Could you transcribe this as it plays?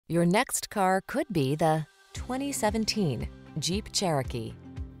Your next car could be the 2017 Jeep Cherokee.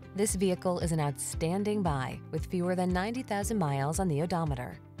 This vehicle is an outstanding buy with fewer than 90,000 miles on the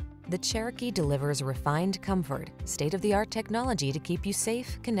odometer. The Cherokee delivers refined comfort, state-of-the-art technology to keep you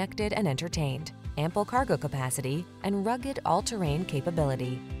safe, connected, and entertained, ample cargo capacity, and rugged all-terrain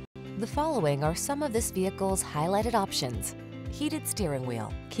capability. The following are some of this vehicle's highlighted options: heated steering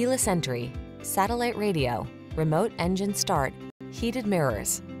wheel, keyless entry, satellite radio, remote engine start, heated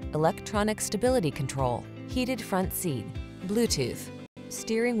mirrors, electronic stability control, heated front seat, Bluetooth,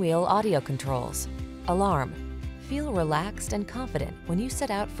 steering wheel audio controls, alarm. Feel relaxed and confident when you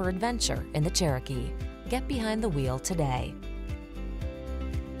set out for adventure in the Cherokee. Get behind the wheel today.